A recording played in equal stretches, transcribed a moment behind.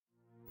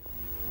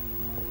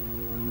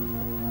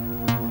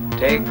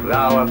Take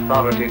thou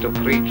authority to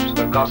preach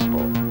the gospel.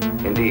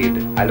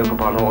 Indeed, I look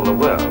upon all the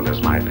world as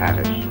my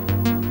parish.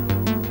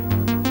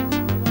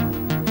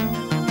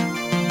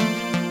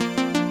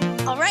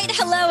 All right,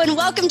 hello, and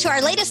welcome to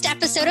our latest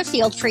episode of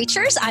Field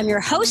Preachers. I'm your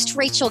host,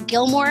 Rachel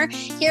Gilmore,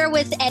 here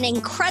with an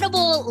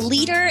incredible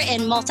leader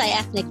in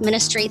multi-ethnic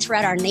ministry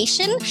throughout our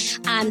nation,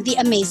 the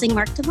amazing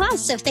Mark DeVos.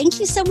 So thank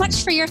you so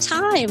much for your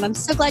time. I'm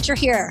so glad you're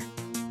here.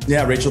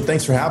 Yeah, Rachel,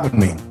 thanks for having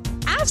me.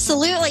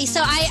 Absolutely.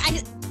 So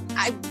I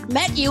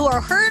met you or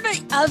heard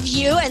of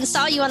you and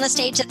saw you on the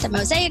stage at the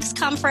Mosaics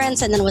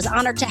conference, and then was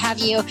honored to have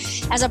you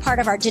as a part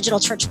of our digital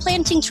church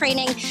planting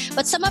training.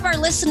 But some of our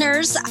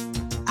listeners,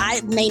 I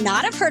may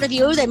not have heard of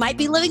you. They might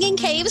be living in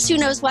caves, who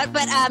knows what.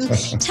 But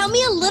tell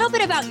me a little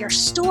bit about your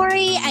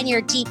story and your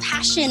deep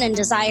passion and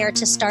desire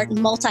to start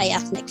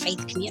multi-ethnic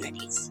faith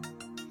communities.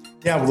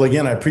 Yeah, well,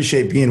 again, I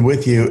appreciate being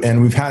with you.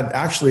 And we've had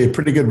actually a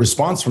pretty good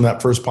response from that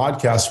first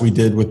podcast we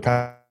did with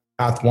Path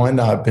One.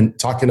 I've been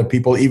talking to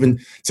people even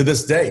to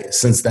this day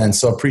since then.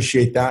 So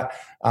appreciate that.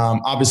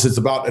 Obviously, it's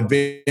about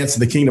advancing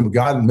the kingdom of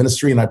God in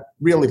ministry. And I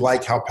really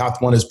like how Path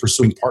One is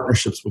pursuing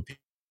partnerships with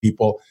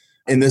people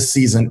in this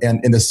season and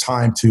in this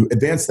time to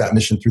advance that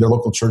mission through their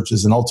local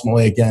churches and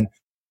ultimately, again,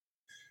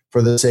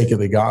 for the sake of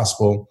the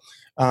gospel.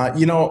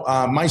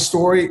 My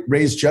story,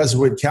 raised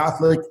Jesuit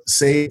Catholic,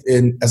 saved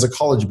as a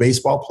college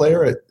baseball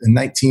player at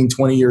 19,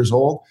 20 years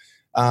old.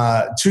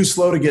 Too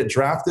slow to get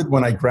drafted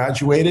when I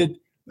graduated.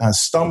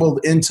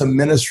 Stumbled into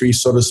ministry,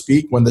 so to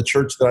speak, when the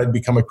church that I'd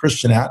become a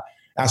Christian at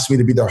asked me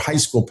to be their high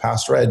school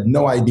pastor. I had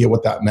no idea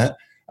what that meant,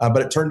 but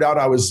it turned out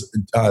I was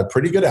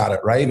pretty good at it,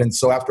 right? And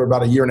so after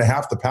about a year and a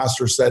half, the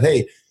pastor said,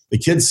 hey, the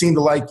kids seem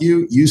to like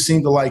you. You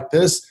seem to like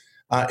this.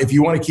 If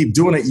you want to keep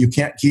doing it, you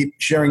can't keep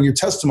sharing your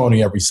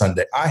testimony every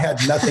Sunday. I had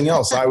nothing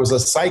else. I was a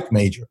psych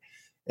major.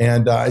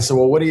 And I said,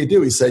 well, what do you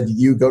do? He said,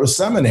 you go to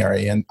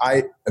seminary. And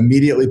I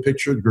immediately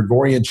pictured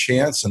Gregorian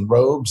chants and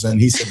robes. And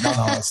he said,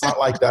 no, it's not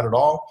like that at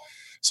all.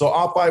 So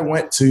off I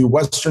went to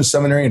Western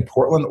Seminary in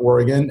Portland,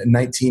 Oregon in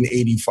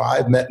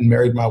 1985, met and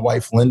married my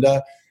wife,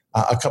 Linda,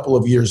 a couple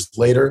of years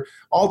later.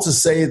 All to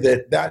say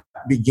that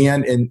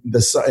began in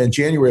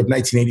January of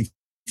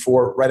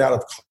 1984, right out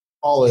of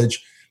college,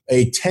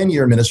 a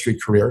 10-year ministry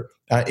career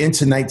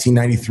into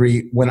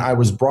 1993 when I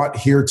was brought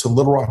here to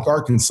Little Rock,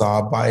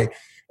 Arkansas by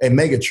a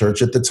mega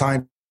church. At the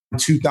time,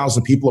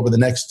 2,000 people. Over the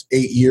next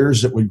 8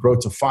 years, it would grow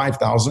to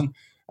 5,000.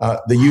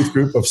 The youth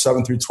group of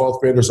 7th through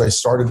 12th graders I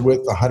started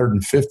with,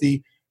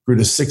 150, grew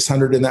to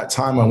 600 in that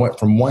time. I went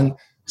from one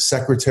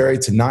secretary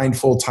to 9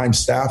 full-time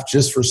staff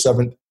just for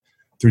 7th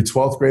through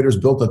 12th graders,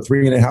 built a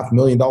 $3.5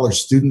 million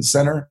student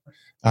center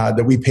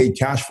that we paid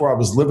cash for. I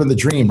was living the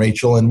dream,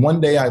 Rachel. And one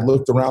day I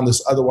looked around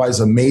this otherwise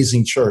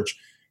amazing church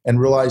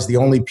and realized the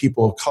only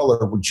people of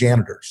color were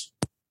janitors.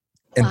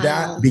 And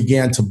that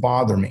began to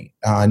bother me.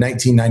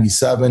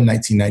 1997,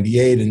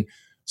 1998. And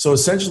so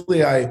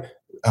essentially I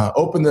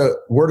opened the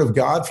Word of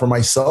God for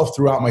myself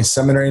throughout my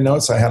seminary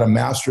notes. I had a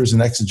master's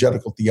in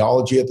exegetical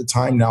theology at the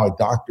time, now a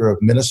doctor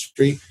of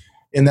ministry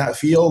in that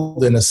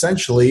field. And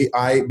essentially,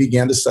 I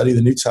began to study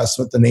the New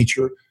Testament, the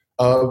nature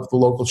of the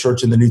local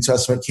church in the New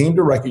Testament, came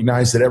to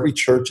recognize that every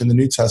church in the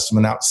New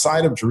Testament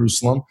outside of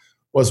Jerusalem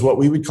was what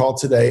we would call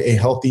today a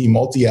healthy,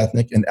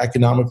 multi-ethnic, and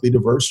economically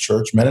diverse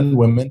church, men and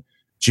women,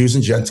 Jews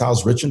and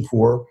Gentiles, rich and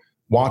poor,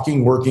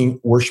 walking, working,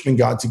 worshiping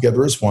God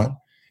together as one.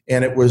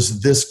 And it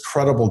was this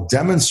credible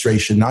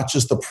demonstration, not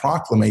just the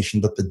proclamation,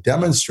 but the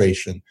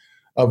demonstration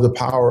of the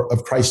power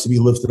of Christ to be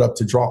lifted up,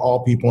 to draw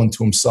all people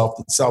into himself,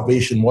 that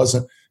salvation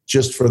wasn't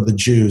just for the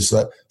Jews,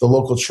 that the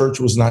local church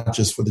was not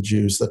just for the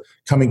Jews, the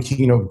coming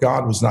kingdom of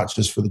God was not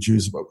just for the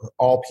Jews, but for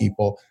all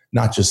people,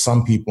 not just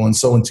some people. And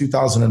so in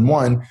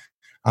 2001,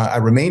 I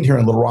remained here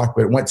in Little Rock,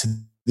 but went to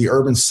the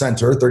urban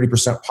center,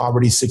 30%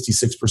 poverty,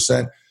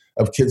 66%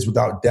 of kids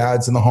without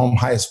dads in the home,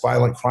 highest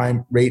violent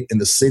crime rate in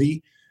the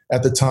city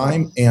at the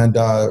time, and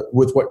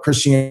with what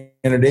Christianity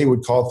today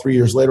would call 3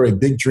 years later a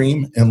big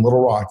dream in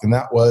Little Rock. And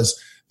that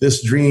was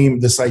this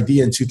dream, this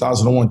idea in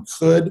 2001,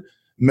 could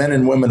men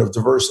and women of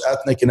diverse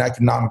ethnic and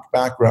economic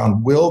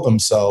background will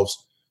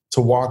themselves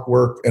to walk,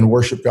 work, and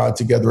worship God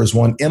together as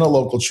one in a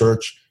local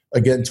church,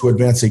 again, to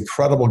advance a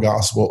credible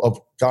gospel of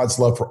God's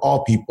love for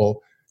all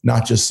people,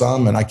 not just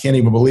some. And I can't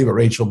even believe it,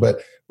 Rachel,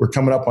 but we're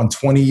coming up on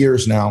 20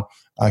 years now,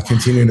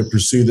 continuing to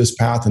pursue this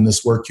path and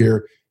this work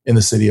here in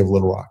the city of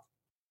Little Rock.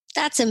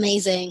 That's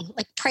amazing.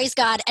 Like, praise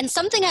God. And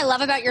something I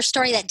love about your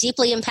story that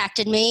deeply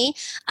impacted me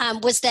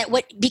was that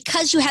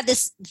because you had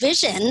this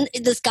vision,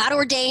 this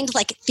God-ordained,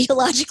 like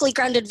theologically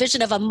grounded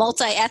vision of a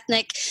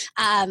multi-ethnic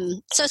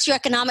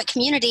socioeconomic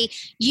community,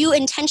 you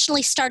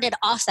intentionally started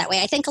off that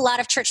way. I think a lot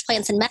of church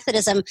plants in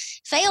Methodism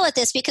fail at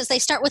this because they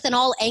start with an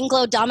all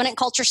Anglo-dominant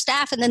culture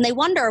staff and then they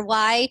wonder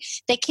why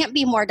they can't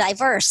be more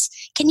diverse.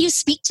 Can you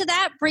speak to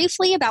that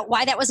briefly about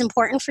why that was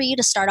important for you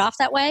to start off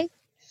that way?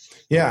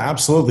 Yeah,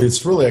 absolutely.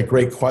 It's really a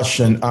great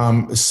question.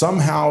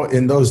 Somehow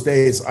in those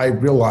days, I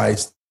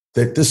realized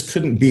that this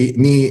couldn't be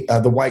me,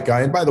 the white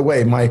guy. And by the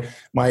way,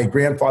 my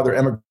grandfather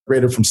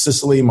emigrated from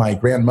Sicily, my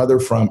grandmother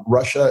from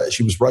Russia.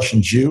 She was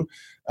Russian Jew.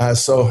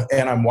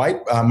 And I'm white.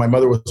 My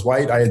mother was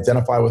white. I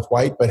identify with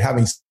white. But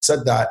having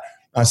said that,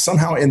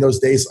 somehow in those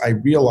days, I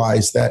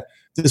realized that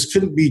this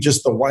couldn't be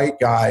just the white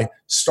guy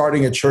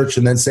starting a church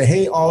and then say,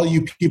 hey, all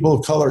you people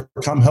of color,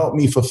 come help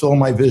me fulfill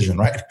my vision,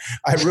 right?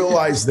 I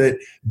realized that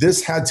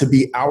this had to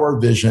be our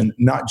vision,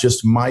 not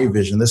just my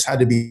vision. This had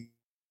to be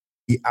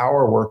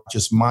our work,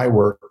 just my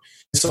work.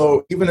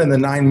 So even in the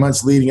 9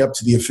 months leading up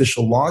to the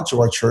official launch of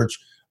our church,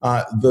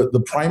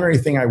 the primary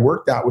thing I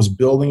worked at was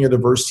building a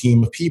diverse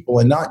team of people,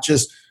 and not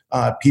just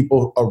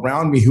people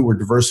around me who were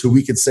diverse, who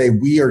we could say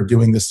we are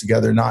doing this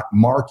together, not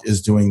Mark is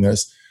doing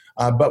this.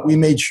 But we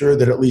made sure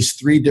that at least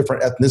 3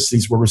 different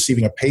ethnicities were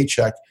receiving a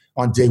paycheck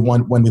on day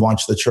one when we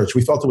launched the church.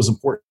 We felt it was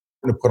important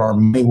to put our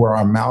money where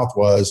our mouth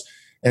was.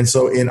 And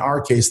so in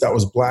our case, that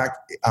was Black,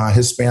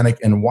 Hispanic,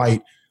 and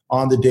white.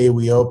 On the day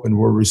we opened,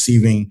 we're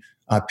receiving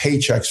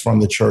paychecks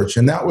from the church.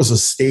 And that was a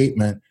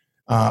statement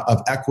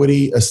of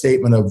equity, a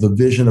statement of the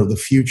vision of the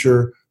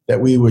future, that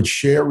we would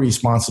share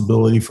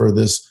responsibility for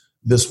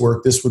this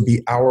work. This would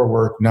be our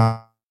work,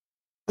 not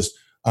just,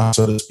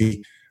 so to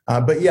speak.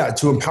 But yeah,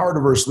 to empower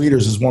diverse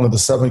leaders is one of the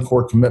 7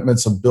 core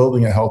commitments of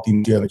building a healthy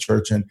Messianic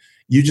church, and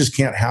you just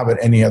can't have it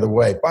any other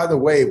way. By the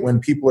way, when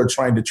people are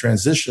trying to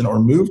transition or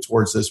move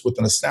towards this with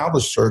an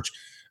established church,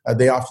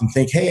 they often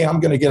think, "Hey,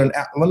 let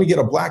me get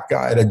a Black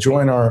guy to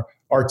join our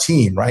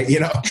team," right?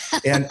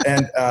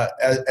 And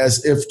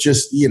as if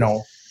just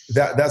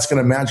that's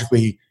going to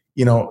magically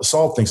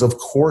solve things. Of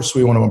course,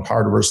 we want to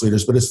empower diverse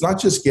leaders, but it's not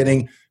just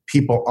getting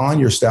people on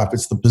your staff,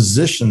 it's the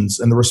positions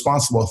and the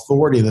responsible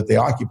authority that they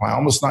occupy,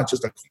 almost not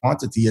just a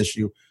quantity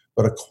issue,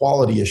 but a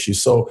quality issue.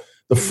 So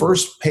the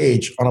first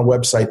page on a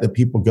website that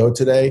people go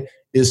today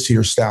is to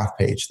your staff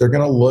page. They're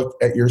going to look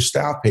at your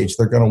staff page.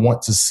 They're going to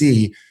want to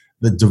see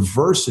the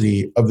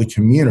diversity of the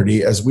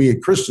community, as we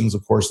Christians,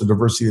 of course, the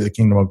diversity of the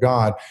kingdom of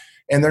God.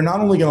 And they're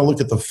not only going to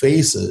look at the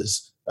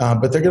faces,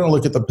 but they're going to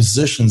look at the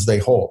positions they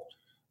hold.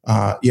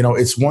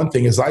 It's one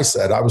thing, as I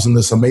said, I was in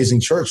this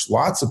amazing church,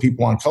 lots of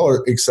people on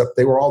color, except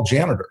they were all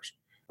janitors,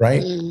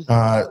 right?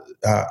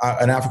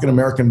 An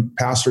African-American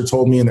pastor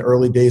told me in the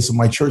early days of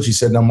my church, he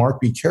said, now, Mark,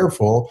 be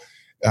careful.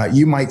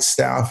 You might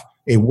staff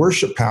a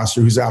worship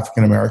pastor who's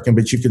African-American,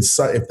 but you could,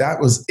 if that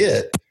was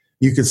it,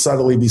 you could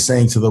subtly be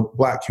saying to the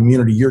Black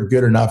community, you're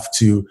good enough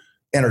to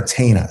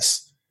entertain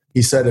us.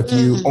 He said, if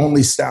you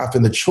only staff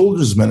in the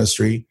children's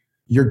ministry,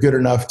 you're good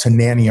enough to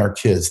nanny our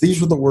kids.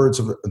 These were the words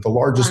of the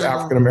largest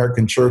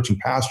African-American church and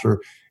pastor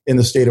in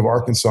the state of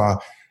Arkansas.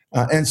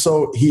 And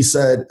so he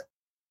said,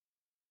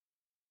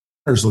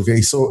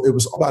 so it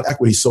was all about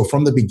equity. So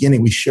from the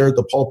beginning, we shared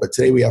the pulpit.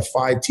 Today we have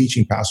 5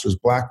 teaching pastors,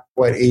 Black,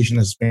 white, Asian,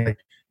 Hispanic,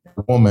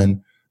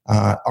 woman.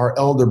 Our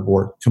elder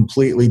board,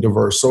 completely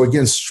diverse. So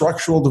again,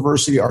 structural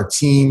diversity, our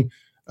team,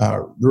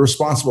 the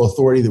responsible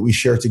authority that we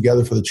share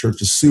together for the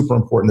church is super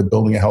important to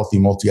building a healthy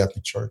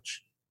multi-ethnic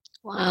church.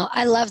 Wow,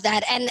 I love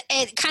that. And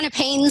it kind of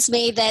pains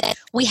me that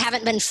we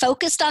haven't been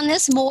focused on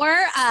this more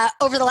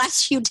over the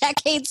last few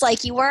decades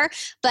like you were.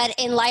 But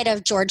in light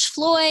of George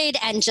Floyd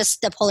and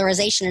just the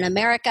polarization in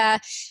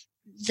America,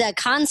 the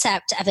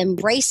concept of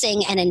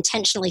embracing and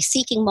intentionally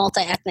seeking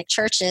multi-ethnic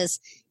churches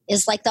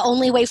is like the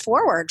only way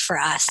forward for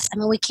us. I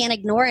mean, we can't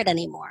ignore it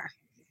anymore.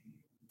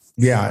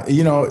 Yeah,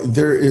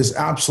 there is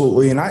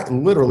absolutely, and I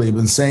literally have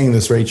been saying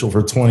this, Rachel,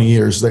 for 20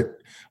 years, that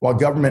while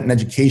government and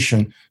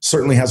education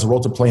certainly has a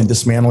role to play in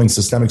dismantling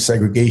systemic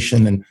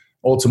segregation and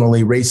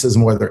ultimately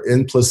racism, whether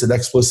implicit,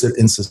 explicit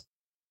in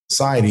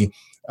society,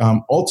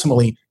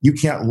 ultimately you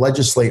can't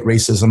legislate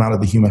racism out of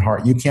the human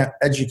heart. You can't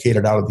educate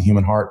it out of the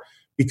human heart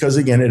because,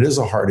 again, it is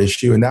a hard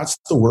issue. And that's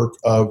the work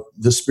of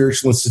the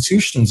spiritual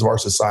institutions of our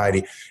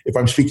society. If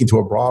I'm speaking to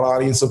a broad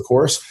audience, of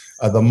course,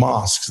 the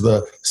mosques,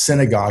 the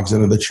synagogues,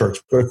 and the church.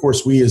 But of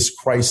course, we as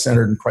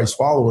Christ-centered and Christ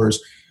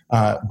followers,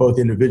 both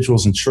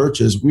individuals and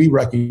churches, we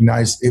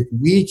recognize if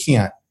we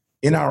can't,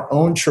 in our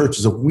own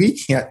churches, if we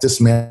can't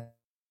dismantle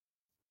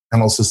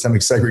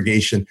systemic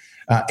segregation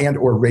and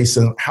or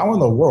racism, how in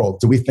the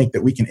world do we think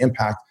that we can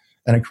impact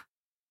an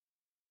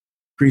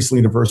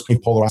increasingly diverse,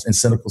 polarized, and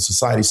cynical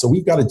society? So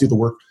we've got to do the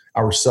work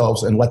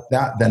ourselves and let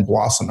that then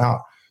blossom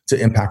out to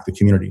impact the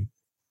community.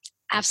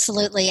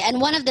 Absolutely. And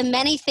one of the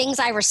many things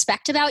I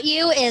respect about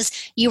you is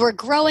you were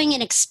growing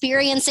and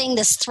experiencing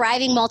this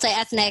thriving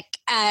multi-ethnic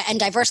and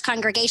diverse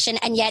congregation,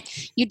 and yet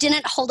you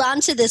didn't hold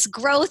on to this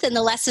growth and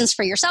the lessons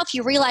for yourself.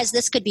 You realized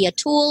this could be a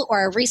tool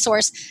or a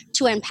resource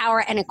to empower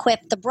and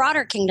equip the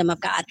broader kingdom of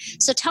God.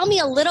 So tell me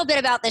a little bit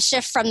about the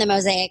shift from the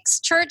Mosaics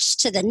Church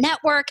to the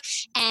network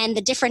and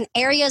the different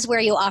areas where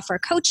you offer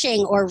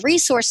coaching or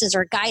resources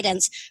or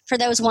guidance for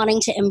those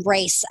wanting to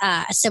embrace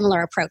a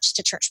similar approach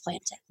to church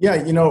planting.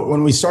 Yeah,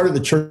 when we started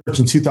the church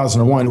in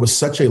 2001, it was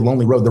such a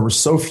lonely road. There were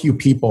so few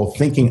people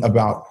thinking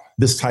about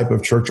this type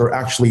of church or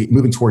actually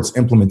moving towards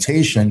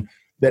implementation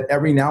that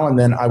every now and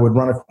then I would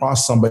run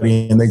across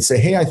somebody and they'd say,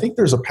 hey, I think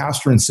there's a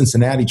pastor in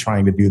Cincinnati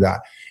trying to do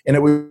that. And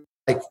it was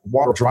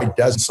water dry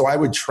desert. So I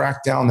would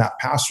track down that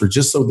pastor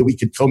just so that we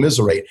could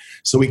commiserate,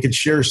 so we could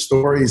share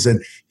stories.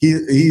 And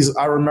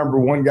I remember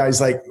one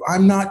guy's like,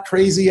 I'm not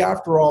crazy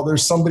after all.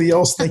 There's somebody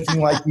else thinking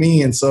like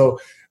me. And so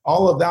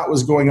all of that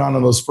was going on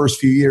in those first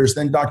few years.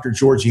 Then Dr.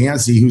 George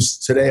Yancey, who's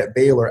today at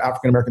Baylor,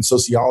 African-American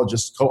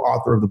sociologist,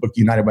 co-author of the book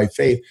United by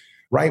Faith,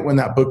 right when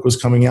that book was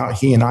coming out,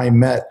 he and I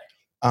met,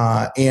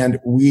 and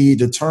we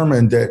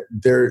determined that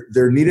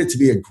there needed to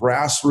be a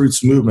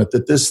grassroots movement,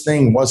 that this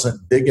thing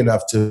wasn't big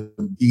enough to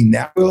be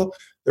natural.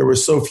 There were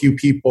so few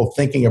people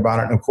thinking about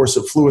it. And of course,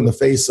 it flew in the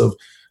face of,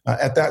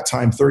 at that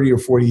time, 30 or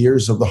 40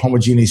 years of the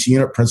homogeneous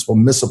unit principle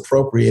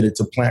misappropriated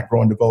to plant,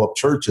 grow, and develop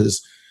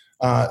churches.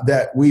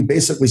 That we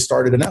basically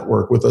started a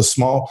network with a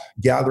small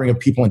gathering of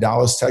people in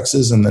Dallas,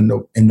 Texas, and then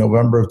in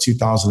November of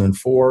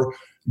 2004,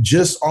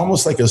 just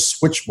almost like a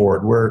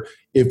switchboard where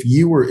if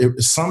you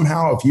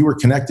were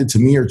connected to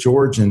me or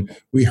George and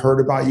we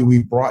heard about you,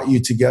 we brought you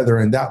together,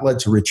 and that led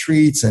to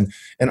retreats and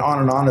on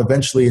and on.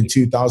 Eventually in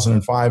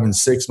 2005 and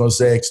 6,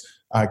 Mosaics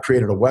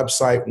created a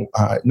website,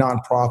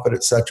 nonprofit,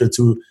 et cetera,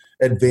 to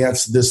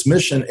advance this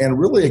mission and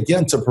really,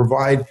 again, to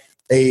provide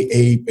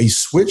a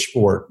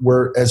switchboard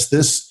where as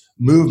this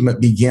movement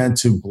began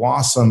to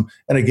blossom.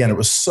 And again, it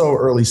was so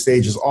early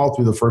stages all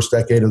through the first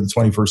decade of the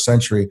 21st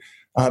century.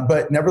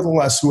 But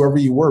nevertheless, whoever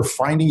you were,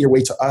 finding your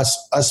way to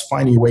us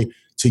finding your way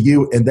to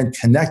you, and then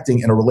connecting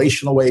in a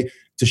relational way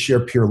to share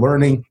peer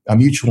learning,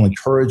 mutual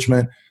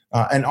encouragement.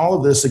 And all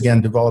of this,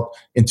 again, developed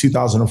in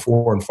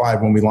 2004 and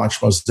 5 when we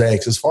launched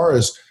Mosaics. As far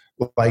as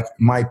like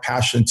my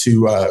passion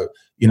to,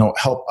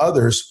 help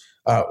others,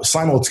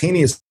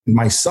 simultaneously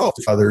myself,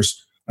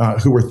 others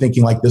who were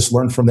thinking like this,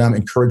 learn from them,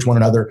 encourage one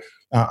another.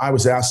 I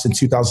was asked in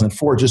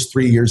 2004, just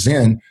 3 years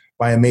in,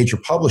 by a major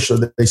publisher,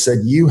 that they said,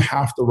 you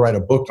have to write a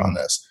book on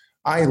this.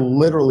 I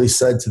literally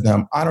said to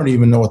them, I don't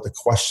even know what the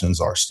questions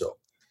are still.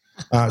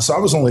 So I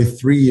was only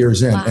 3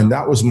 years in, and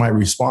that was my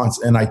response.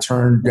 And I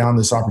turned down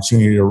this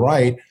opportunity to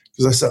write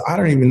because I said, I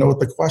don't even know what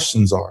the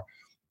questions are.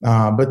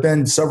 But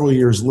then several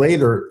years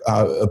later,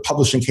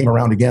 publishing came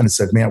around again and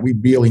said, man, we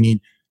really need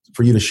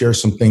for you to share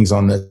some things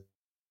on this.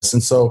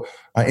 And so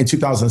in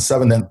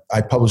 2007, then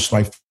I published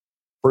my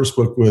first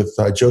book with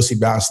Josie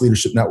Bass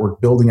Leadership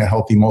Network, Building a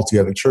Healthy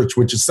Multi-Ethnic Church,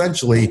 which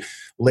essentially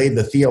laid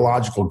the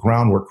theological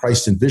groundwork.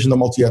 Christ envisioned the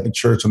multi-ethnic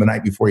church on the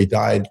night before he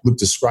died. Luke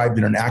described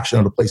it in action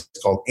at a place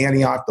called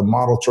Antioch. The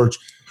model church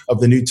of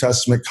the New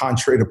Testament,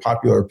 contrary to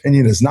popular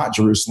opinion, is not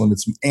Jerusalem,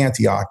 it's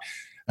Antioch.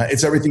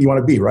 It's everything you want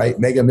to be, right?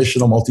 Mega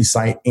missional,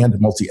 multi-site, and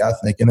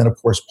multi-ethnic. And then,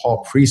 of course,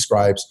 Paul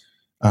prescribes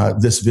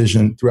this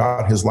vision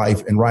throughout his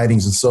life and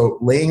writings. And so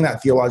laying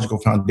that theological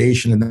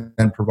foundation and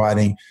then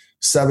providing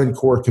 7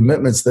 core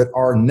commitments that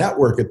our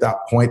network at that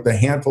point, the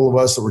handful of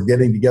us that were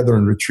getting together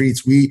in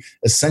retreats, we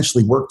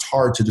essentially worked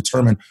hard to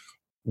determine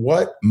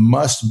what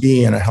must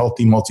be in a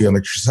healthy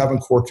multi-ethnic church, 7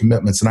 core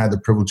commitments. And I had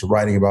the privilege of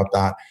writing about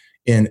that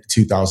in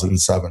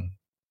 2007.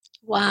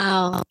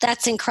 Wow,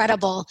 that's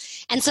incredible.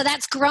 And so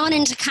that's grown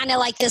into kind of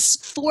like this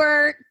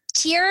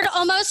 4-tiered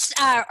almost,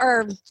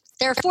 or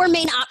there are 4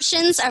 main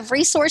options of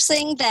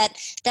resourcing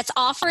that's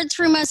offered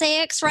through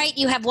Mosaics, right?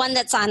 You have one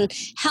that's on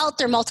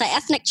health or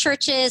multi-ethnic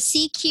churches,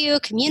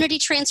 CQ, community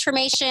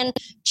transformation,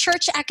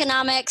 church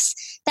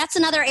economics. That's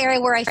another area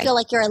where I feel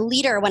like you're a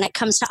leader when it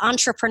comes to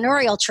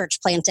entrepreneurial church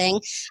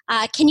planting.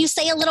 Can you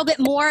say a little bit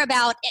more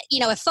about,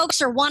 if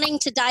folks are wanting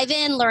to dive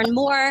in, learn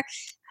more,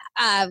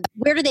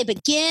 where do they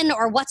begin,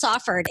 or what's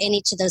offered in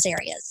each of those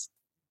areas?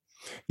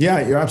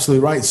 Yeah, you're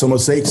absolutely right. So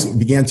Mosaics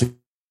began to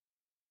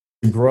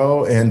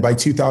grow, and by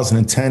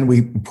 2010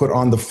 we put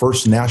on the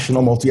first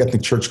national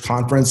multi-ethnic church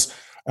conference.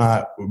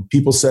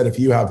 People said if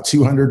you have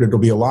 200 it'll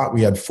be a lot.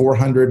 We had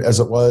 400 as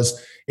it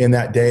was in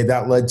that day.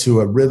 That led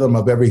to a rhythm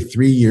of every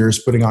 3 years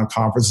putting on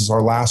conferences.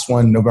 Our last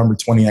one, November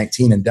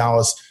 2019 in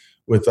Dallas,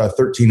 with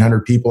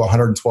 1,300 people,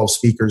 112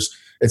 speakers,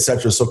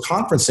 etc. So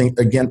conferencing,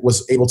 again,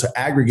 was able to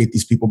aggregate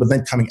these people, but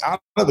then coming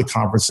out of the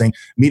conferencing,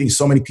 meeting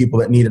so many people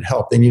that needed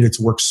help. They needed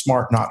to work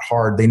smart, not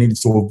hard. They needed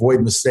to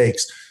avoid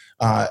mistakes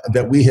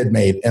that we had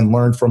made and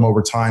learned from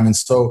over time. And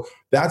so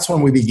that's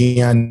when we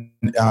began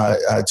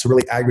to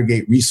really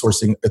aggregate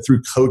resourcing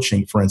through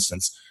coaching, for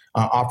instance,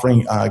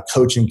 offering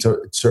coaching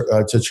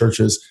to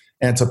churches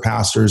and to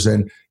pastors.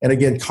 And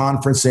again,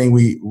 conferencing,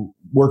 we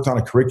worked on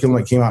a curriculum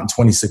that came out in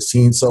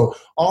 2016. So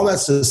all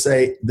that's to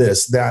say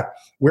this, that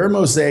where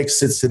Mosaic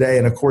sits today,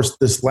 and of course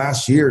this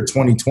last year,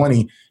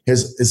 2020,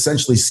 has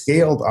essentially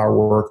scaled our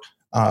work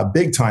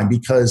big time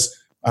because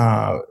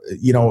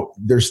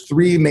there's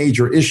 3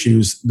 major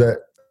issues that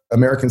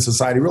American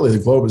society, really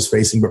the globe, is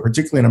facing, but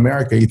particularly in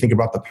America. You think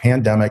about the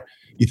pandemic,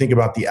 you think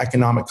about the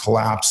economic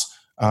collapse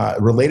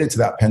related to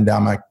that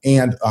pandemic,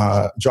 and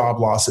job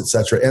loss, et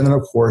cetera. And then,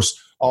 of course,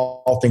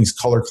 all things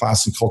color,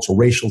 class, and cultural,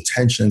 racial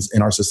tensions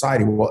in our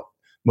society. Well,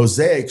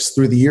 Mosaics,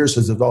 through the years,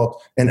 has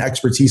developed an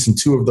expertise in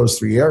 2 of those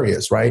 3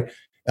 areas, right?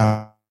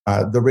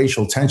 The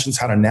racial tensions,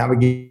 how to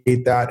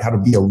navigate that, how to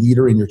be a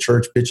leader in your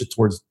church, pitch it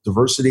towards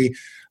diversity,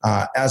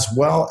 as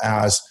well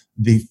as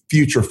the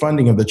future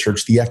funding of the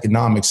church, the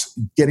economics,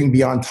 getting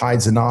beyond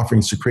tithes and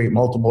offerings to create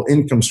multiple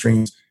income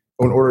streams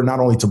in order not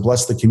only to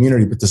bless the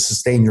community, but to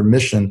sustain your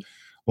mission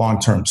long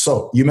term.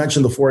 So you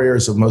mentioned the 4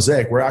 areas of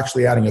Mosaic. We're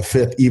actually adding a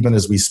fifth even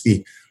as we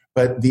speak.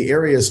 But the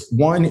areas,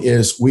 one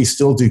is we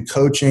still do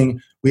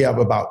coaching. We have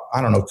about,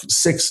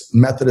 6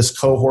 Methodist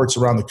cohorts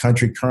around the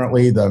country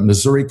currently, the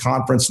Missouri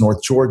Conference,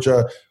 North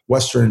Georgia,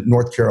 Western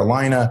North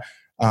Carolina.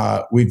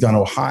 We've done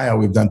Ohio,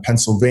 we've done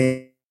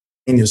Pennsylvania.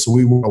 So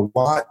we work a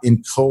lot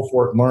in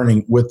cohort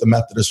learning with the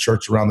Methodist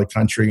Church around the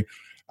country.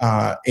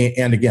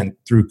 And again,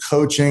 through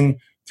coaching,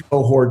 through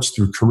cohorts,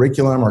 through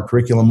curriculum, our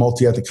curriculum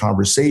multi-ethnic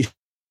conversation,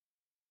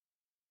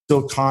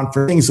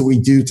 conference, things that we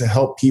do to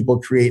help people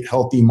create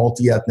healthy,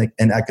 multi-ethnic,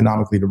 and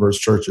economically diverse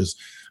churches.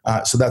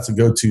 So that's a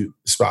go-to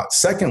spot.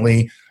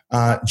 Secondly,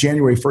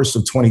 January 1st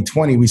of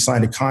 2020, we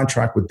signed a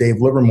contract with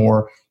Dave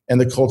Livermore and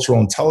the Cultural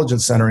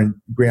Intelligence Center in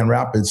Grand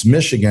Rapids,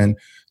 Michigan,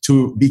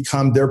 to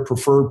become their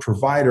preferred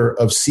provider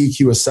of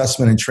CQ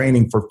assessment and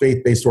training for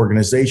faith-based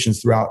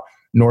organizations throughout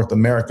North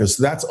America.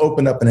 So that's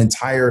opened up an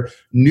entire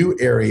new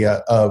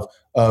area of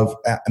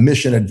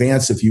mission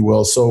advance, if you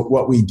will. So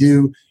what we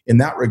do in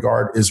that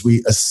regard is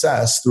we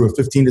assess through a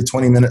 15 to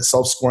 20 minute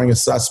self-scoring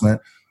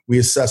assessment. We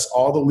assess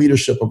all the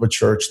leadership of a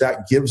church.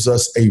 That gives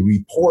us a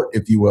report,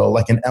 if you will,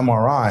 like an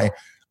MRI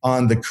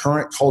on the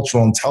current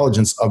cultural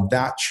intelligence of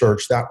that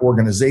church, that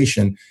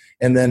organization.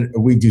 And then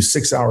we do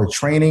 6-hour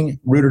training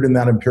rooted in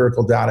that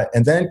empirical data,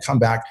 and then come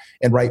back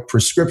and write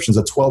prescriptions,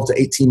 a 12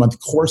 to 18 month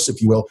course,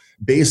 if you will,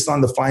 based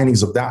on the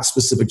findings of that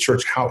specific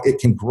church, how it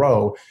can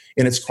grow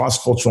in its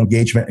cross-cultural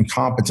engagement and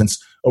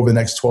competence over the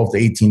next 12 to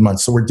 18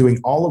 months. So we're doing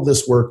all of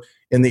this work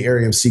in the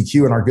area of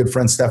CQ, and our good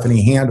friend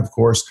Stephanie Hand, of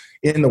course,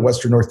 in the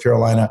Western North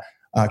Carolina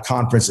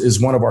conference,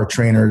 is one of our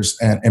trainers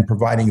and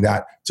providing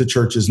that to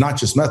churches, not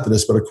just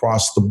Methodist, but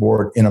across the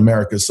board in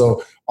America.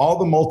 So all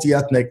the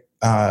multi-ethnic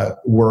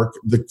work,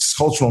 the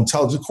cultural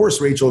intelligence, of course,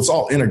 Rachel, it's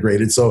all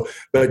integrated. So,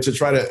 but to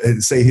try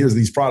to say, here's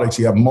these products,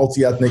 you have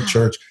multi-ethnic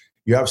church,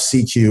 you have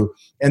CQ.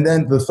 And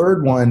then the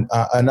third one,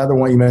 another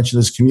one you mentioned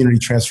is community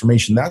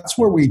transformation. That's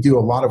where we do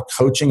a lot of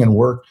coaching and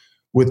work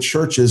with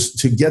churches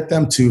to get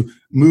them to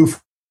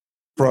move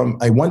from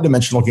a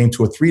one-dimensional game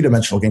to a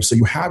three-dimensional game. So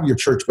you have your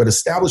church, but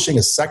establishing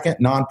a second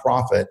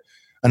nonprofit,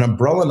 an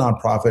umbrella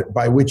nonprofit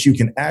by which you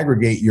can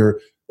aggregate your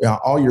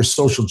all your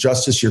social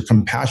justice, your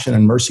compassion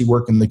and mercy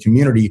work in the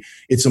community.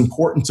 It's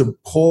important to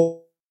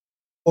pull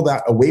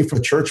that away from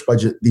the church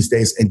budget these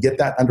days and get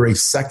that under a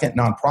second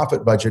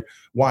nonprofit budget.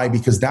 Why?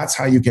 Because that's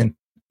how you can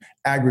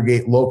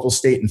aggregate local,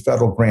 state, and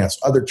federal grants,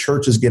 other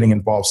churches getting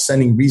involved,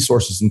 sending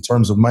resources in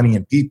terms of money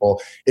and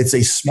people. It's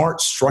a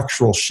smart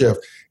structural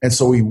shift. And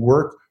so we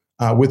work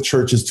with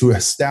churches to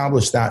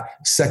establish that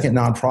second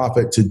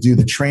nonprofit, to do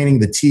the training,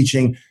 the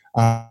teaching,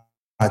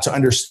 to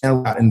understand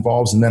what that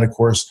involves, and then, of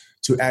course,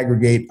 to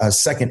aggregate a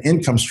second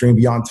income stream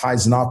beyond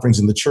tithes and offerings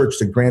in the church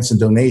to grants and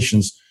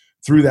donations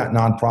through that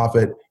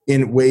nonprofit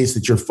in ways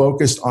that you're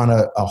focused on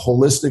a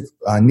holistic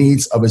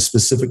needs of a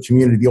specific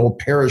community, the old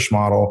parish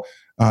model.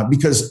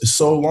 Because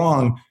so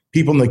long,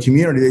 people in the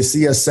community, they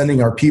see us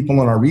sending our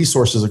people and our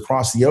resources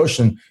across the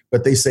ocean,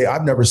 but they say,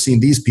 I've never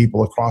seen these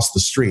people across the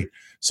street.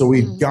 So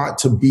we've got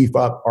to beef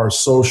up our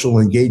social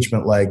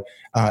engagement leg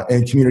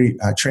and community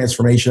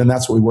transformation. And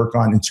that's what we work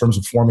on in terms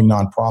of forming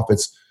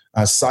nonprofits,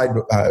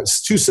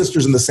 two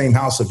sisters in the same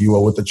house, if you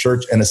will, with the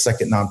church and a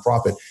second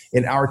nonprofit.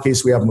 In our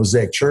case, we have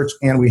Mosaic Church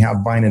and we have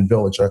Vine and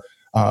Village, a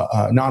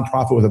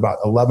nonprofit with about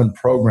 11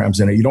 programs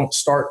in it. You don't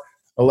start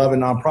 11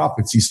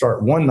 nonprofits, you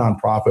start one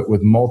nonprofit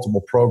with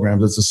multiple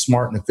programs. It's a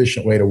smart and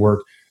efficient way to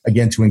work,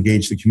 again, to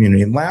engage the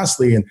community. And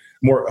lastly, and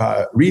more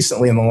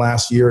recently in the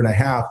last year and a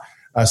half,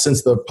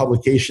 since the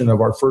publication of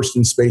our First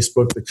in Space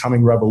book, The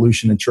Coming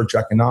Revolution in Church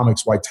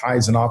Economics, Why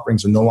Tithes and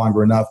Offerings Are No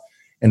Longer Enough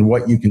and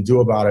What You Can Do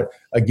About It.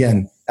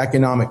 Again,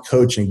 economic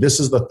coaching.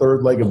 This is the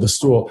third leg of the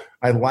stool.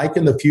 I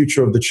liken the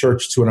future of the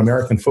church to an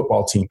American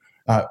football team.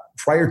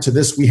 Prior to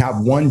this, we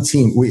have one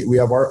team. We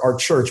have our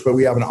church, but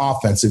we have an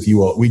offense, if you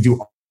will. We do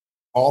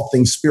all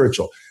things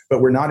spiritual,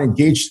 but we're not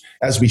engaged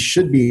as we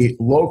should be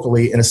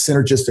locally in a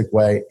synergistic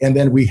way. And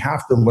then we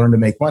have to learn to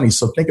make money.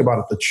 So think about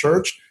it. The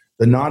church,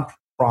 the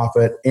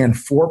nonprofit, and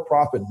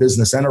for-profit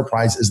business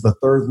enterprise is the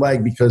third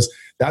leg, because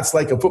that's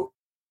like a football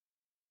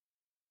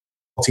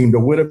team. To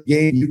win a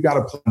game, you've got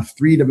to play in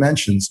 3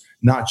 dimensions,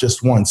 not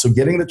just one. So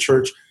getting the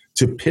church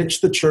to pitch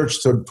the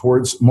church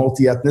towards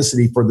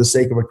multi-ethnicity for the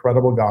sake of a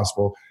credible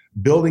gospel,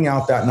 building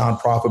out that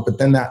nonprofit, but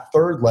then that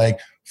third leg,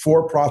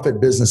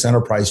 for-profit business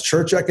enterprise.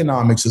 Church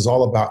economics is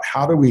all about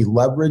how do we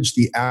leverage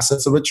the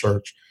assets of a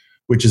church,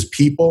 which is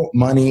people,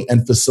 money,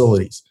 and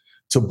facilities,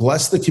 to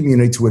bless the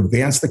community, to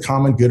advance the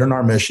common good in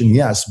our mission,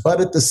 yes, but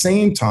at the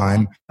same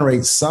time,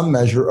 generate some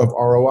measure of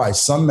ROI,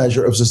 some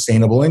measure of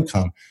sustainable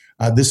income.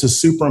 This is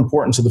super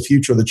important to the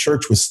future of the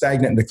church with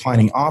stagnant and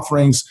declining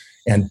offerings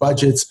and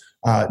budgets,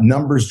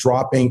 numbers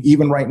dropping.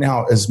 Even right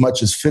now, as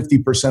much as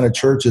 50% of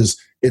churches,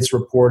 it's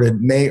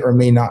reported, may or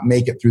may not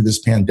make it through this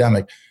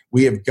pandemic.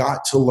 We have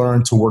got to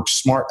learn to work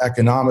smart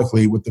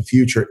economically with the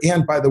future.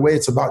 And by the way,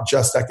 it's about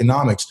just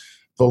economics.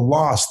 The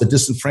lost, the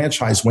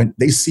disenfranchised, when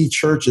they see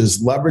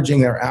churches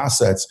leveraging their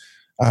assets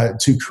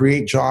to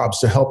create jobs,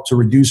 to help to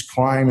reduce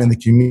crime in the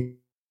community,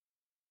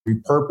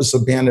 repurpose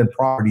abandoned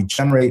property,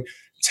 generate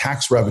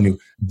tax revenue.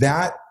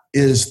 That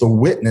is the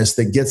witness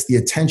that gets the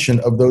attention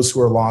of those who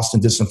are lost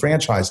and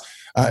disenfranchised.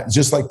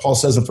 Just like Paul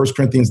says in 1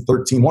 Corinthians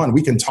 13:1,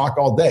 we can talk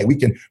all day. We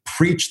can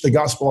preach the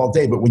gospel all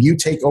day. But when you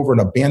take over an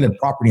abandoned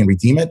property and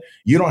redeem it,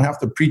 you don't have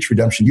to preach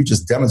redemption. You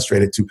just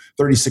demonstrate it to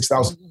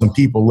 36,000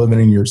 people living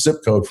in your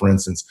zip code, for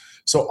instance.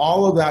 So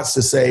all of that's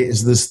to say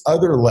is this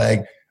other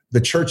leg,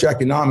 the church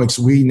economics,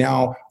 we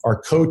now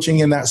are coaching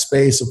in that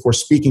space, of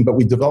course, speaking, but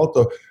we developed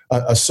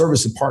a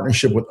service in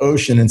partnership with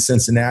Ocean in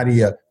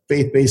Cincinnati, a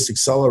faith-based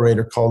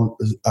accelerator called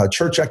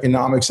Church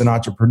Economics and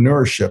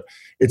Entrepreneurship.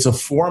 It's a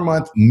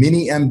 4-month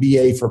mini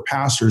MBA for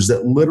pastors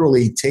that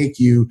literally take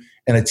you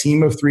and a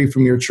team of 3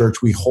 from your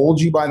church. We hold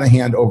you by the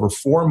hand over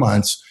 4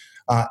 months,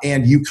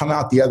 and you come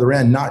out the other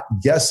end not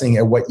guessing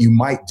at what you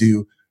might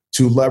do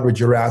to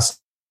leverage your assets,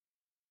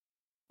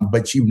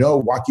 but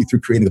walk you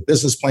through creating a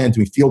business plan,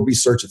 doing field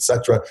research,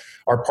 etc.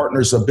 Our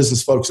partners,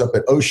 business folks up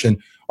at Ocean,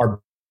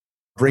 are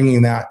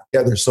bringing that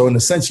together. So in a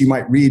sense, you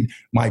might read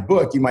my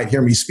book, you might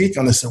hear me speak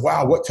on this and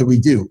wow, what could we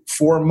do?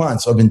 4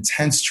 months of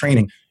intense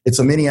training. It's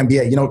a mini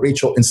MBA.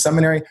 Rachel, in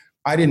seminary,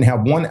 I didn't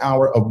have 1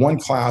 hour of one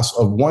class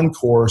of one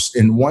course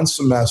in one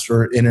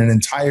semester in an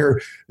entire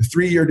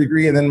 3-year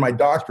degree and then my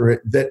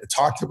doctorate that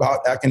talked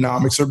about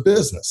economics or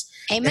business.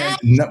 Amen.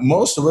 And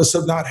most of us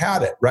have not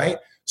had it, right?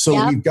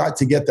 So we've got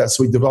to get that.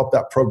 So we developed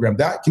that program.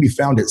 That can be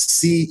found at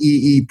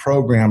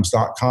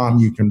ceeprograms.com.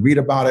 You can read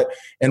about it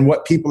and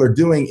what people are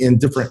doing in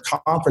different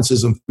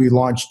conferences. And we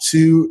launched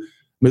 2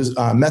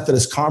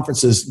 Methodist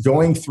conferences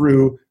going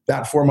through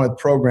that 4-month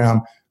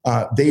program.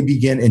 They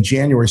begin in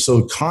January.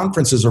 So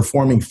conferences are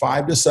forming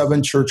 5 to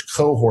 7 church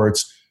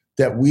cohorts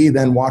that we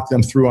then walk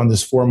them through on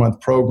this 4-month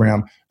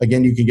program.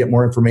 Again, you can get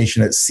more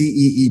information at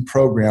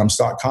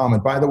ceeprograms.com.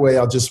 And by the way,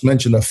 I'll just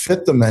mention a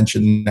 5th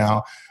dimension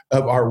now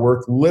of our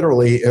work.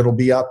 Literally, it'll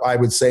be up, I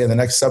would say, in the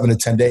next 7 to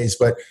 10 days.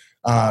 But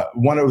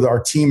one of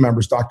our team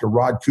members, Dr.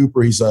 Rod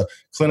Cooper, he's a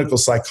clinical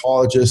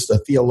psychologist, a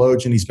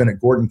theologian. He's been at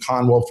Gordon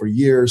Conwell for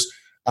years.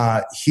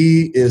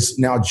 He is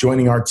now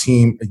joining our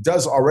team. He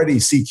does already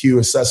CQ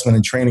assessment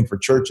and training for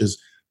churches,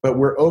 but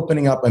we're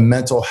opening up a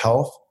mental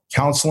health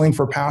counseling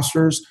for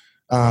pastors.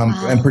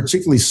 And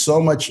particularly so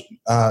much,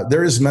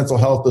 there is mental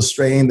health, the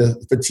strain, the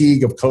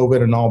fatigue of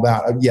COVID and all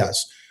that.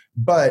 Yes.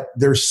 But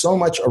there's so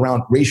much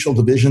around racial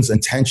divisions and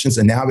tensions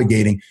and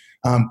navigating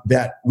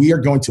that we are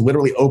going to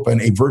literally open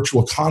a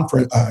virtual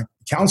conference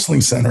counseling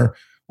center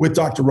with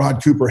Dr.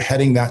 Rod Cooper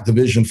heading that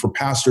division for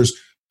pastors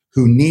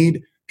who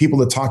need people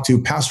to talk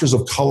to, pastors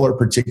of color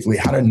particularly,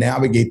 how to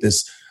navigate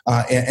this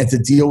and to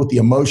deal with the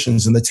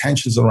emotions and the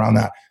tensions around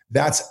that.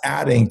 That's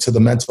adding to the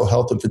mental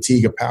health and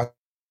fatigue of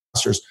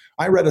pastors.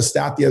 I read a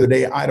stat the other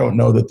day, I don't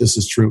know that this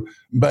is true,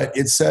 but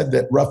it said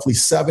that roughly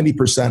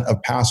 70% of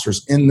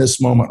pastors in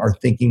this moment are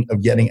thinking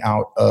of getting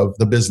out of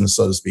the business,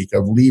 so to speak,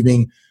 of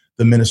leaving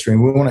the ministry.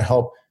 And we want to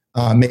help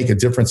make a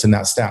difference in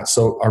that stat.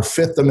 So our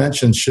 5th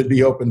dimension should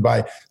be open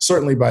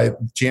certainly by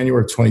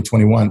January of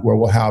 2021, where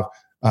we'll have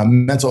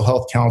mental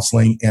health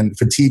counseling and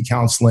fatigue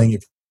counseling,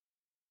 if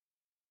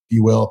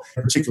you will,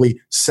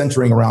 particularly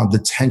centering around the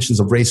tensions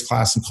of race,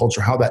 class, and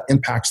culture, how that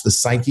impacts the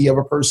psyche of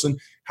a person,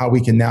 how we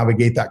can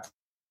navigate that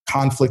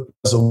conflict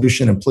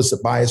resolution,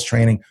 implicit bias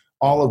training.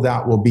 All of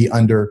that will be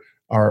under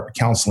our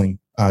counseling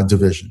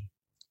division.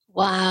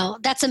 Wow,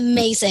 that's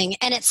amazing.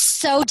 And it's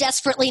so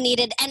desperately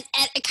needed. And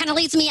it kind of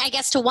leads me, I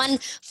guess, to one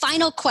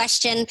final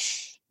question.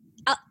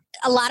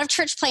 A lot of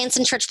church plants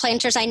and church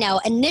planters I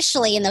know,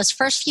 initially in those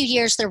first few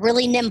years, they're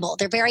really nimble.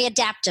 They're very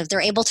adaptive.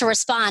 They're able to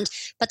respond.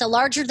 But the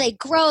larger they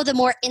grow, the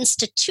more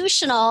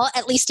institutional,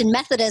 at least in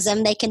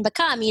Methodism, they can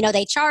become.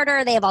 They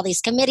charter, they have all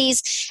these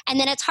committees. And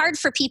then it's hard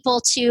for people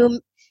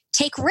to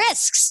take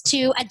risks,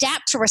 to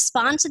adapt, to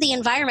respond to the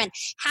environment.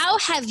 How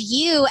have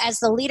you, as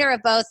the leader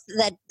of both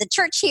the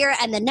church here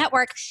and the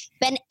network,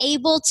 been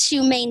able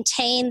to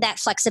maintain that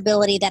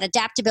flexibility, that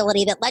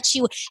adaptability that lets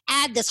you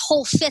add this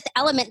whole 5th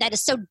element that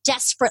is so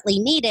desperately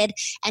needed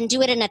and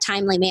do it in a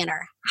timely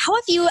manner? How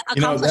have you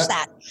accomplished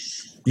that?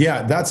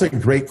 Yeah, that's a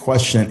great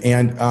question.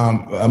 And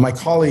my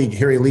colleague,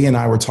 Harry Lee, and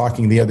I were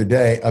talking the other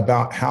day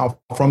about how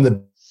from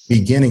the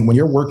beginning, when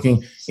you're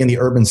working in the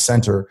urban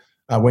center,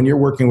 when you're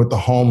working with the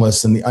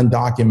homeless and the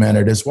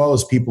undocumented, as well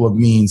as people of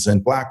means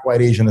and Black,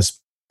 white, Asian,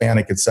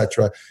 Hispanic, et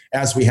cetera,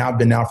 as we have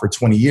been now for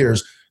 20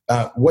 years,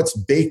 what's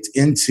baked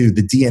into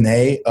the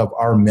DNA of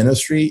our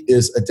ministry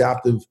is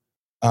adaptive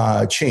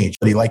change.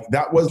 Like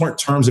that weren't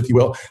terms, if you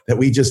will, that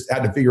we just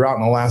had to figure out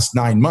in the last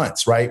 9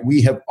 months, right?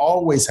 We have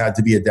always had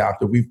to be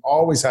adaptive. We've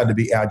always had to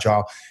be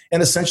agile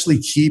and essentially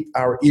keep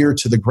our ear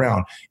to the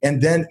ground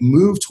and then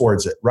move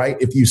towards it, right?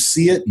 If you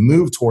see it,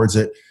 move towards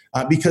it.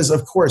 Because,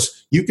 of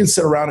course, you can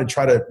sit around and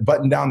try to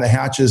button down the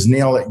hatches,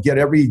 nail it, get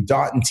every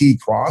dot and T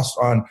crossed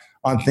on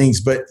things,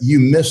 but you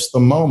miss the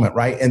moment,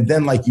 right? And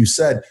then, like you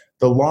said,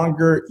 the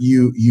longer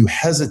you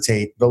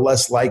hesitate, the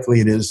less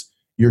likely it is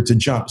you're to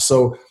jump.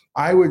 So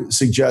I would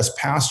suggest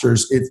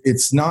pastors,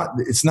 it's not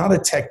a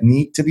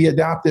technique to be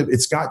adaptive.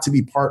 It's got to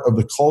be part of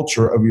the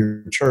culture of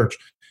your church.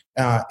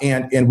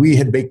 And we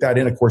had baked that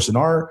in, of course, in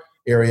our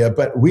area,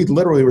 but we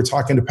literally were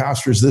talking to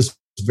pastors this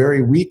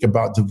very week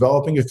about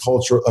developing a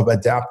culture of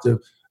adaptive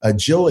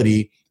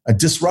agility, a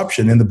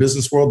disruption in the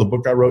business world. The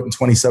book I wrote in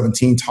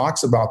 2017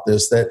 talks about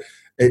this, that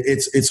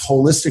it's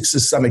holistic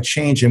systemic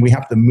change, and we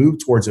have to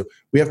move towards it.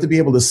 We have to be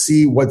able to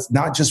see what's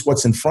not just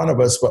what's in front of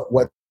us, but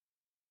what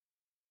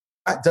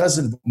that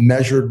doesn't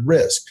measured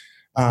risk.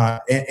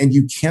 And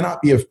you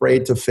cannot be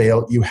afraid to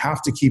fail. You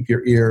have to keep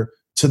your ear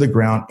to the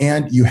ground,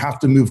 and you have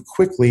to move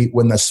quickly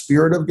when the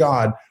Spirit of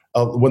God,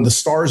 when the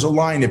stars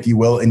align, if you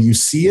will, and you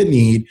see a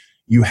need,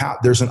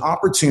 there's an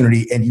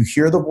opportunity, and you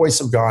hear the voice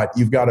of God.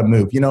 You've got to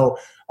move,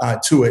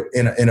 to it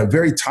in a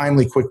very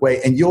timely, quick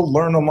way, and you'll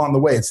learn along the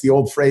way. It's the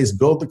old phrase,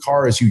 build the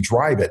car as you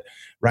drive it,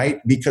 right?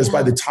 Because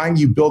by the time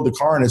you build the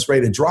car and it's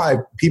ready to drive,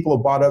 people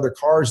have bought other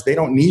cars. They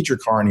don't need your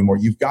car anymore.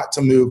 You've got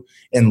to move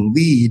and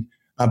lead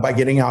by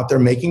getting out there,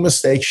 making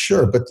mistakes,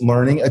 sure, but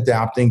learning,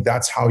 adapting,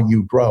 that's how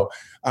you grow.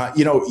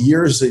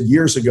 Years and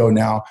years ago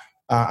now,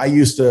 I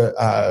used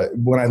to,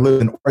 when I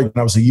lived in Oregon,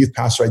 I was a youth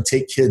pastor, I'd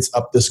take kids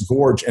up this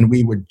gorge and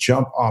we would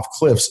jump off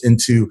cliffs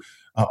into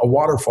a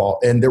waterfall.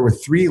 And there were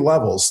 3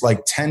 levels,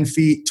 like 10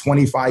 feet,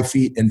 25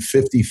 feet, and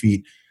 50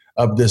 feet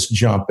of this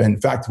jump. And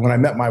in fact, when I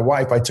met my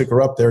wife, I took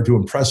her up there to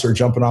impress her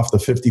jumping off the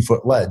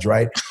 50-foot ledge,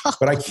 right?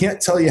 But I can't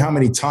tell you how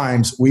many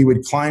times we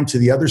would climb to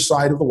the other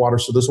side of the water.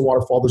 So there's a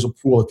waterfall, there's a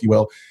pool, if you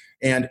will.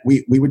 And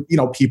we would,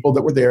 people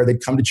that were there,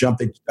 they'd come to jump,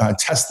 they'd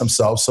test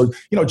themselves. So,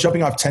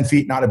 jumping off 10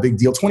 feet, not a big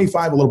deal.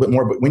 25, a little bit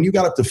more. But when you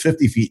got up to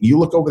 50 feet and you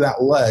look over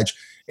that ledge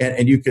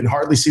and you can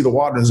hardly see the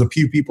water, and there's a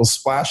few people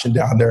splashing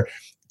down there,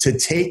 to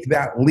take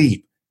that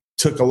leap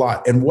took a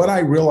lot. And what I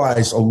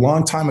realized a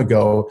long time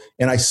ago,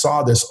 and I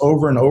saw this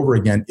over and over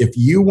again, if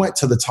you went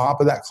to the top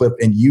of that cliff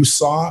and you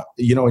saw,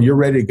 and you're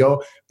ready to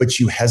go, but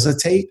you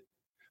hesitate,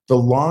 the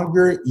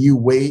longer you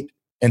wait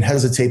and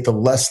hesitate, the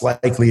less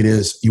likely it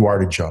is you are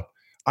to jump.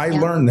 I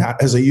learned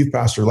that as a youth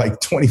pastor,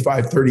 like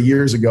 25, 30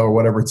 years ago or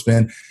whatever it's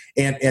been.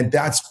 And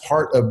that's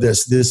part of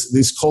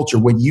this culture.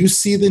 When you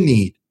see the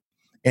need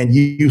and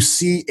you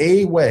see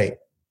a way,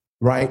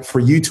 right, for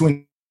you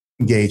to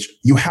engage,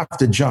 you have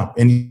to jump.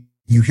 And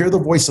you hear the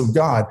voice of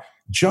God,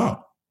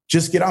 jump.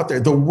 Just get out there.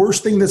 The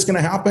worst thing that's going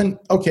to happen,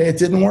 okay, it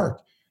didn't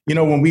work.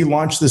 When we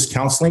launch this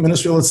counseling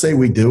ministry, let's say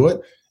we do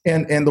it.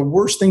 And the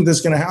worst thing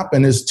that's going to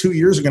happen is 2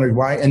 years are going to go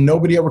by and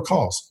nobody ever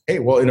calls. Hey,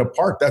 well, in a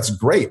part, that's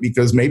great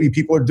because maybe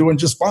people are doing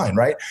just fine,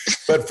 right?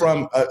 But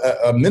from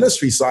a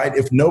ministry side,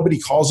 if nobody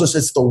calls us,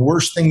 it's the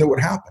worst thing that would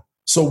happen.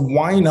 So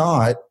why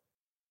not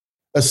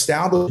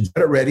establish,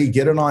 get it ready,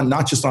 get it on,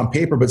 not just on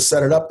paper, but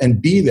set it up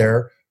and be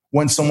there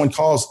when someone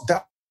calls.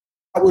 That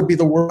would be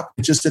the worst.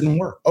 It just didn't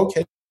work.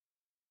 Okay,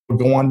 we'll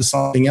go on to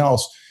something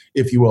else,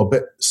 if you will.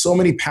 But so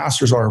many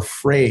pastors are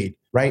afraid,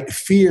 right?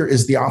 Fear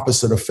is the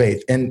opposite of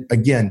faith. And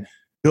again,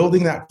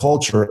 building that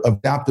culture of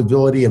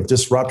adaptability, of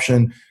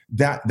disruption,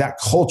 that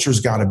culture's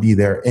got to be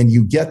there. And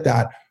you get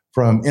that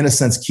from, in a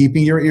sense,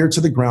 keeping your ear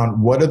to the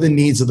ground. What are the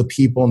needs of the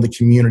people in the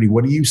community?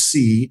 What do you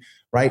see,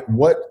 right?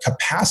 What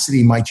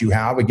capacity might you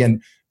have?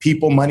 Again,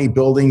 people, money,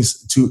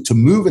 buildings to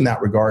move in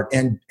that regard.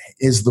 And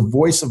is the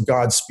voice of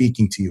God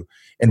speaking to you?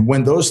 And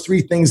when those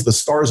 3 things, the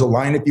stars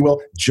align, if you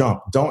will,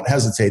 jump. Don't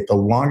hesitate. The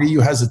longer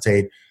you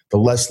hesitate, the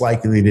less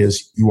likely it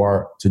is you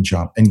are to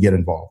jump and get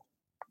involved.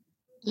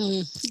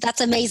 That's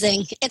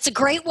amazing. It's a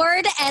great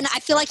word, and I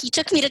feel like you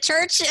took me to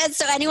church. And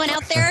so anyone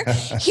out there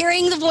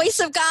hearing the voice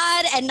of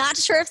God and not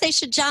sure if they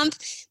should jump,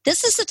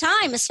 this is the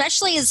time,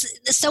 especially as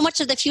so much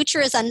of the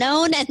future is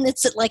unknown and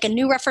it's like a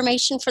new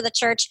reformation for the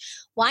church.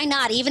 Why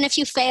not? Even if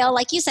you fail,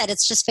 like you said,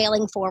 it's just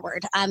failing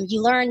forward. You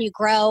learn, you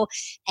grow,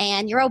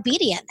 and you're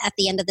obedient at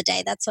the end of the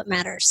day. That's what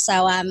matters.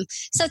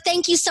 So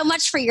thank you so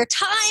much for your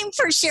time,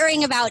 for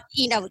sharing about,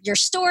 your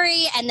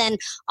story, and then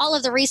all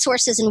of the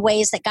resources and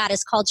ways that God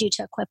has called you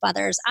to equip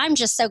others. I'm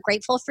just so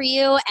grateful for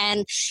you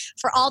and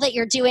for all that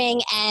you're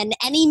doing, and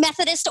any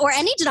Methodist or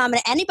any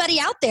denomination, anybody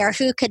out there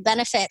who could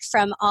benefit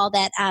from all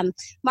that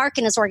Mark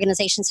and his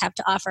organizations have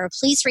to offer,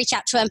 please reach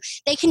out to him.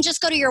 They can just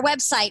go to your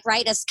website,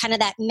 right, as kind of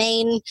that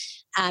main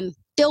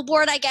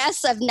billboard, I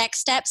guess, of next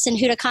steps and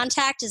who to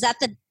contact. Is that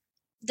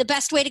the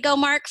best way to go,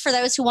 Mark, for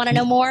those who want to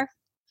know more?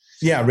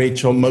 Yeah,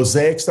 Rachel,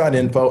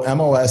 mosaics.info,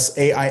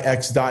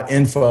 MOSAIX.info.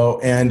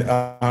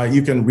 And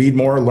you can read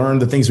more, learn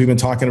the things we've been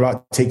talking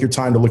about, take your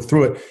time to look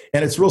through it.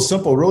 And it's real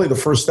simple. Really, the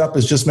first step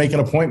is just make an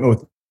appointment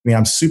with me.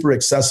 I'm super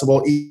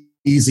accessible,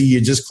 easy.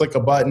 You just click a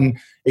button.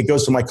 It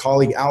goes to my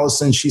colleague,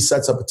 Allison. She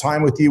sets up a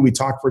time with you. We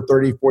talk for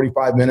 30,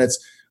 45 minutes.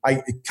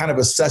 I kind of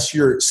assess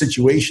your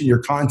situation, your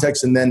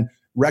context, and then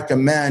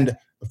recommend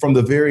from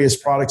the various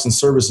products and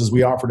services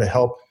we offer to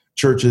help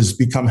churches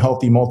become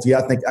healthy,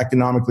 multi-ethnic,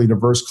 economically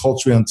diverse,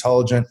 culturally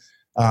intelligent,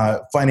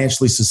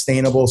 financially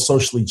sustainable,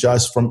 socially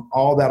just. From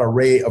all that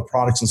array of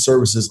products and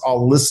services,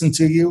 I'll listen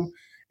to you,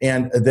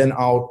 and then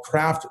I'll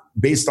craft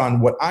based on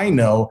what I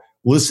know,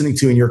 listening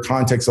to in your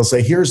context. I'll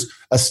say, here's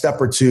a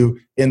step or two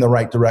in the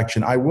right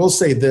direction. I will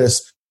say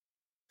this,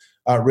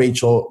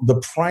 Rachel, the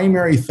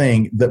primary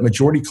thing that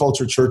majority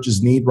culture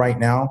churches need right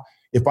now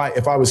if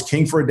I was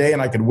king for a day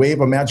and I could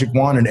wave a magic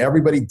wand and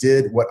everybody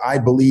did what I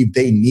believe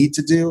they need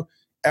to do,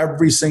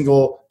 every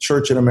single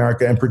church in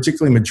America, and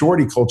particularly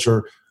majority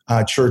culture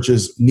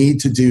churches,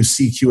 need to do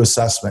CQ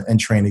assessment and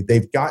training.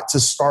 They've got to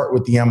start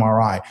with the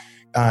MRI.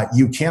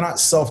 You cannot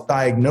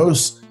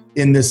self-diagnose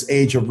in this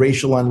age of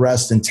racial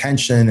unrest and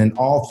tension and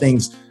all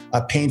things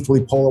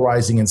painfully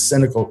polarizing and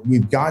cynical.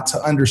 We've got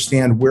to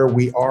understand where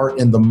we are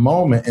in the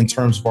moment in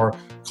terms of our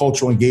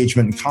cultural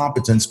engagement and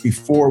competence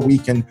before we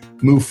can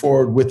move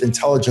forward with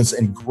intelligence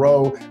and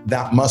grow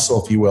that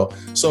muscle, if you will.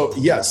 So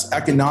yes,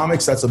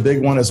 economics, that's a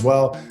big one as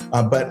well.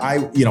 But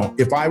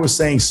if I was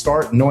saying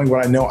start knowing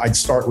what I know, I'd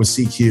start with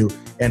CQ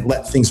and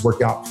let things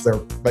work out there.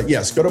 But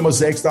yes, go to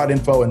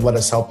mosaics.info and let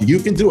us help you. You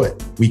can do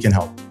it. We can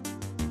help.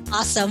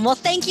 Awesome. Well,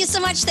 thank you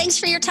so much. Thanks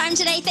for your time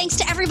today. Thanks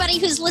to everybody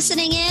who's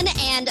listening in,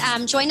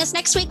 and join us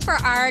next week for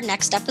our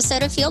next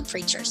episode of Field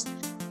Preachers.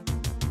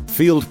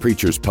 Field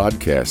Preachers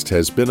Podcast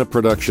has been a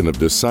production of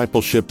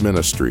Discipleship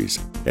Ministries,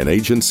 an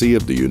agency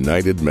of the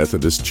United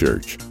Methodist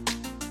Church.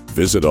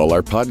 Visit all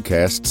our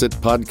podcasts at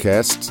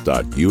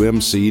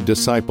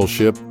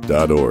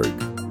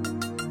podcasts.umcdiscipleship.org.